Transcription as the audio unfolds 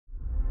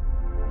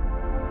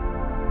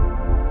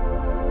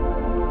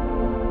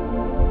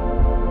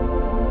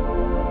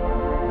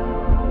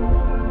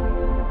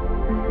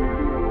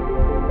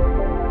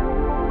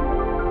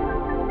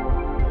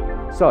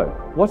So,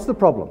 what's the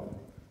problem?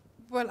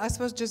 Well, I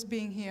suppose just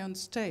being here on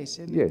stage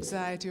and Yes.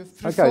 anxiety of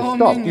performing. Okay,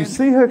 stop. Do you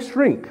see her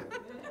shrink?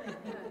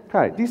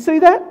 Okay, do you see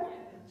that?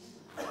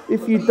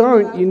 If you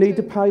don't, you need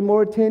to pay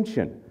more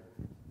attention.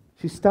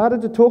 She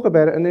started to talk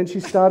about it and then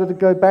she started to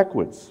go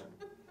backwards.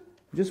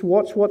 Just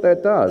watch what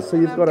that does. So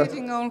you've got I'm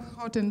getting all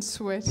hot and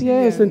sweaty.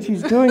 Yes, and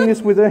she's doing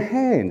this with her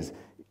hands.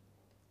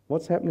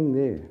 What's happening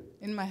there?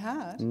 In my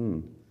heart?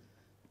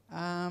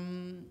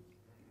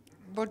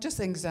 Well, just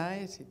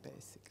anxiety,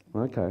 basically.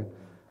 Okay.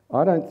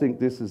 I don't think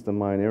this is the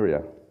main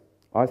area.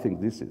 I think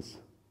this is.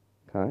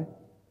 Okay?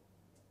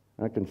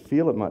 I can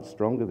feel it much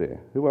stronger there.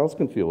 Who else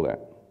can feel that?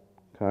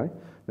 Okay?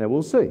 Now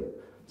we'll see.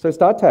 So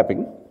start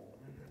tapping.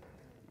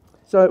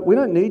 So we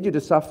don't need you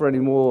to suffer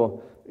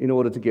anymore in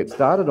order to get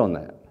started on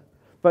that.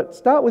 But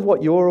start with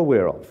what you're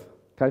aware of.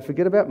 Okay?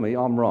 Forget about me.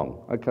 I'm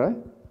wrong. Okay?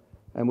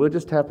 And we'll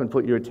just tap and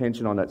put your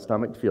attention on that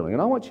stomach feeling.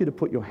 And I want you to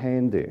put your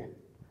hand there,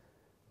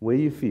 where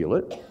you feel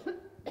it,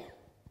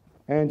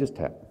 and just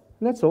tap.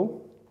 And that's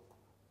all.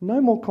 No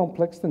more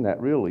complex than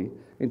that, really,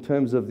 in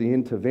terms of the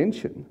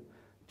intervention.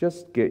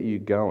 Just get you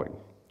going.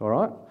 All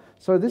right?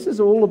 So this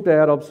is all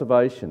about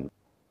observation.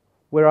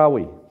 Where are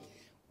we?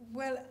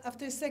 Well,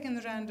 after the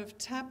second round of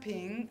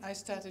tapping, I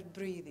started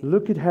breathing.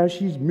 Look at how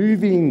she's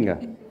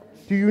moving.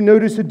 Do you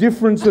notice a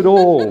difference at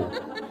all?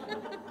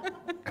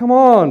 Come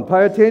on,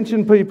 pay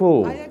attention,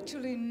 people. I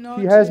actually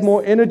noticed... She has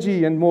more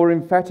energy and more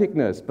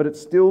emphaticness, but it's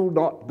still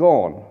not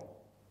gone.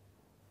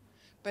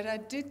 But I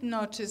did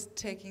notice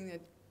taking a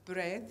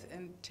breath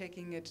and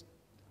taking it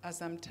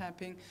as I'm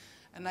tapping,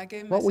 and I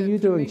gave myself What were you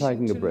doing permission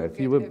taking a to breath?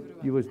 look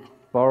at You were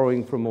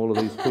borrowing from all of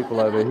these people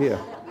over here.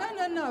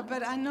 No,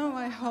 but I know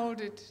I hold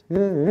it.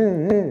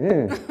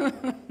 Yeah.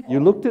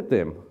 You looked at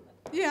them.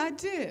 Yeah, I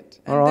did.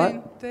 All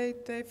right.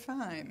 They're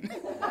fine.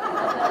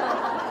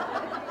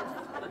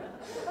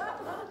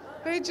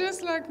 They're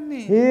just like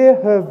me. Hear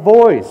her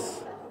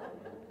voice.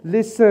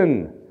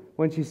 Listen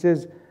when she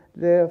says,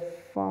 they're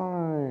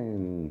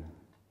fine.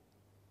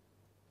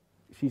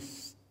 She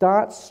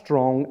starts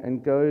strong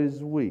and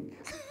goes weak.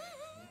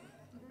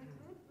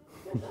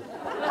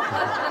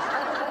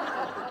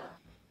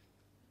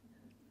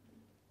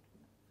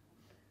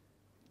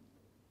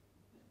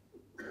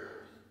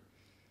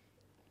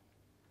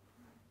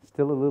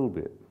 Still a little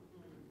bit.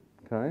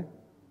 Okay?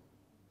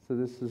 So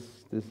this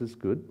is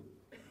good.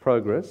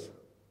 Progress.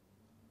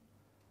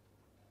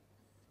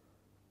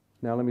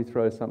 Now let me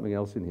throw something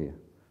else in here.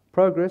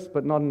 Progress,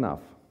 but not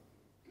enough.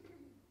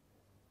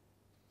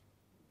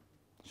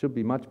 Should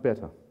be much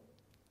better.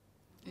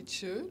 It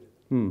should?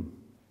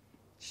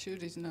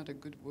 Should is not a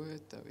good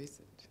word, though, is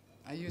it?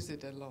 I use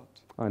it a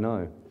lot. I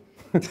know.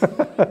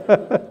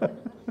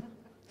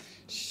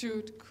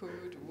 Should,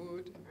 could,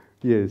 would.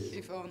 Yes.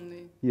 If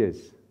only. Yes.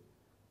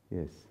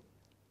 Yes.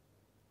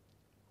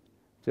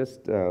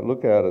 Just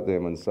look out at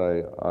them and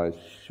say, I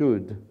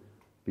should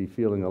be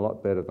feeling a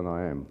lot better than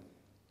I am.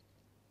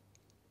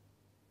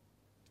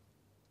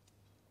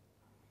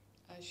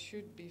 I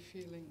should be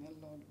feeling a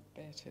lot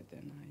better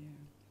than I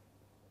am.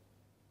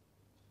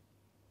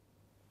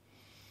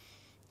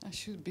 I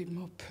should be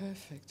more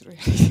perfect,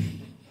 really.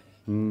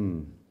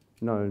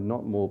 No,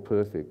 not more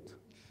perfect.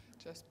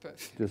 Just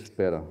perfect. Just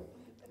better.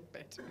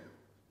 Better.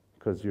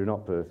 Because you're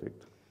not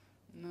perfect.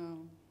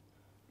 No.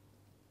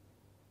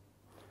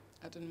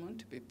 I don't want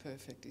to be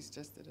perfect, it's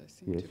just that I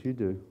seem to be. Yes, you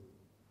do.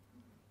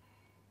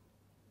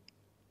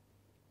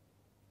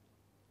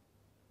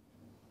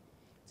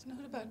 It's not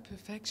about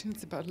perfection,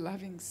 it's about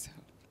loving self.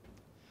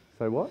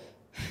 Say what?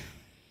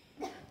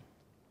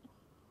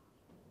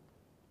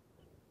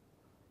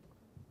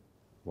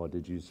 What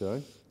did you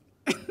say?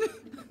 So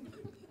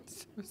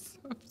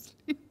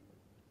softly.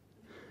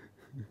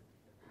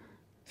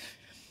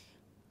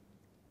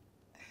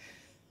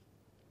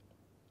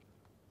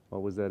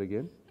 What was that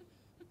again?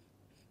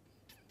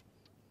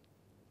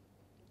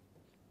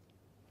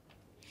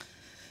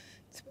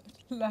 It's about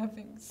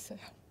loving self.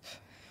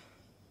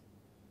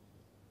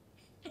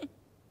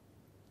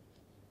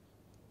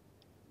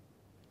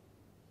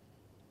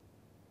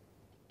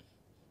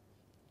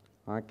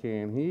 I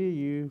can hear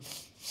you.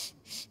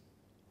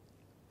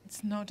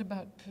 It's not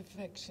about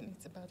perfection,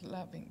 it's about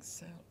loving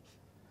self.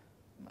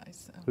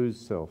 Myself. Whose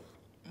self?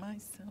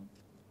 Myself.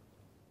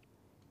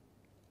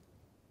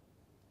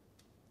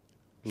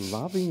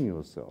 Loving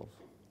yourself?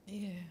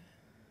 Yeah.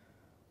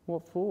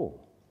 What for?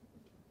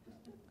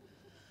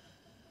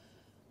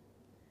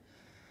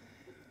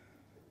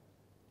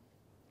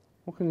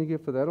 What can you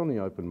get for that on the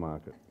open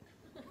market?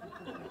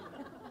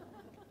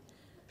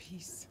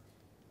 Peace.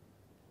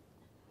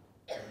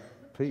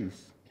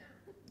 Peace?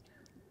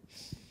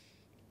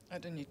 I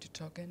don't need to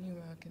talk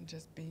anywhere, I can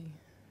just be.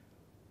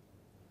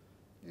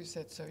 You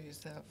said so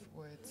yourself,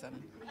 words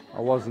and... I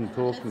wasn't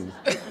talking.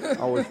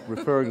 I was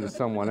referring to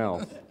someone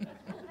else.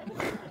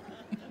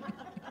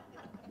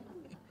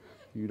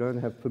 You don't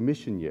have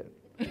permission yet.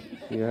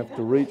 You have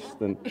to reach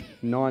the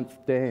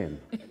 9th dan.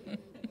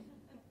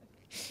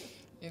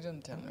 You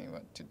don't tell me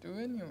what to do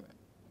anyway.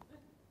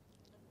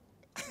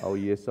 Oh,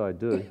 yes, I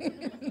do.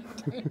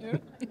 Do you?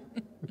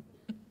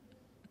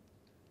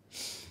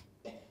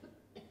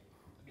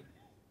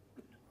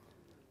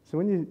 So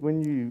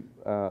when you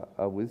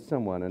are with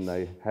someone and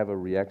they have a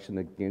reaction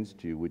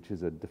against you, which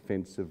is a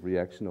defensive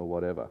reaction or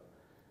whatever,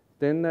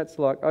 then that's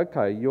like,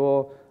 okay,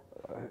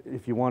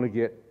 if you want to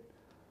get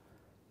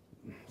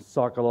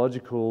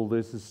psychological,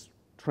 this is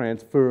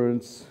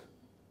transference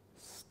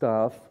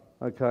stuff,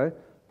 okay?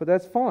 But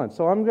that's fine.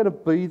 So I'm going to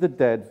be the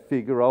dad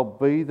figure, I'll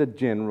be the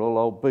general,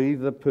 I'll be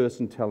the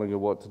person telling her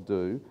what to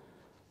do.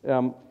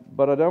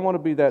 But I don't want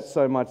to be that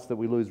so much that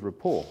we lose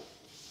rapport.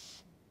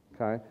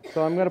 Okay?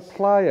 So I'm going to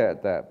play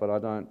at that, but I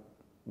don't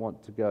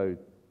want to go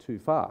too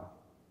far.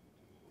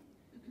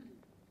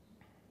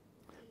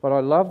 But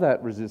I love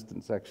that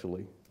resistance,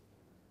 actually.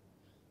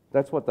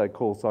 That's what they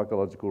call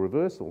psychological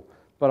reversal.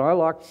 But I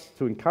like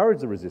to encourage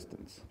the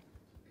resistance.